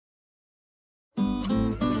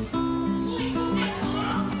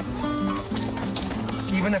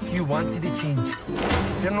Even if you wanted to change,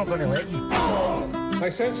 they're not going to let you. I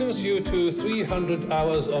sentence you to 300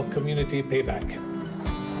 hours of community payback.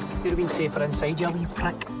 You'd have been safer inside, you wee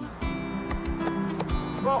prick.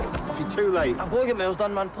 Well, if you're too late. I've got to get my nails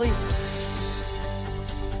done, man, please.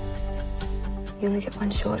 You only get one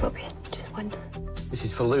shot, Robbie. Just one. This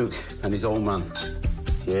is for Luke and his old man.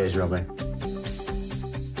 Cheers, Robbie.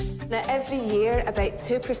 Now, every year, about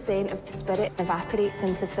 2% of the spirit evaporates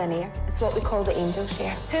into thin air. It's what we call the angel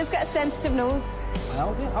share. Who's got a sensitive nose?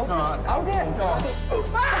 I'll get it.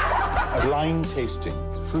 A blind tasting.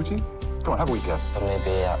 Fruity? Come on, have a wee guess.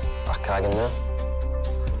 Maybe a Cragganmore.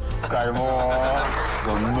 Cragganmore.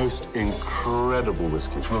 The most incredible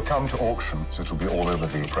whiskey. It will come to auction, so it'll be all over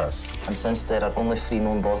the press. And since there are only 3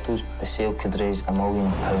 known bottles, the sale could raise £1 million.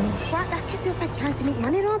 What? This could be a big chance to make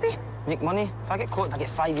money, Robbie. Make money? If I get caught, I get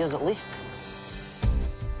 5 years at least.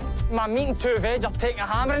 Man, meeting 2 veg are taking a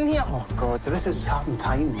hammer in here. Oh, God, this is Captain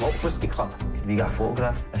Time, not Whisky Club. Could we get a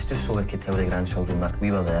photograph? It's just so we could tell the grandchildren that we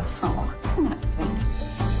were there. Oh, isn't that sweet?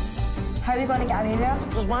 How are we going to get away there?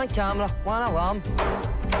 There's one camera, one alarm.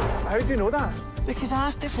 How do you know that? Because I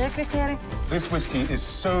asked the secretary. This whiskey is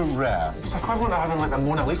so rare. It's equivalent to having, like, a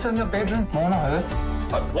Mona Lisa in your bedroom. Mona who?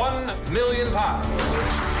 At £1 million.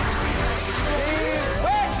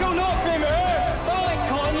 Where shall not be moved? Solly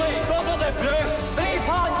Conley, Robert the Bruce,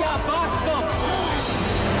 Braveheart, you bastards!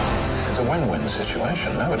 It's a win-win situation.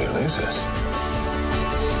 Nobody loses.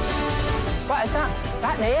 What is that?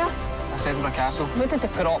 That there? That's Edinburgh Castle. What did they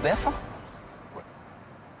put up there for?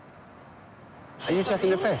 Are you taking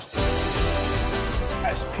the piss?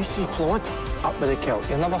 It's Pussy's blood. Up with the kilt.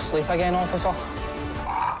 You'll never sleep again, officer.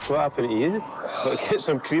 What happened to you? But get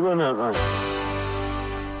some cream on it, man.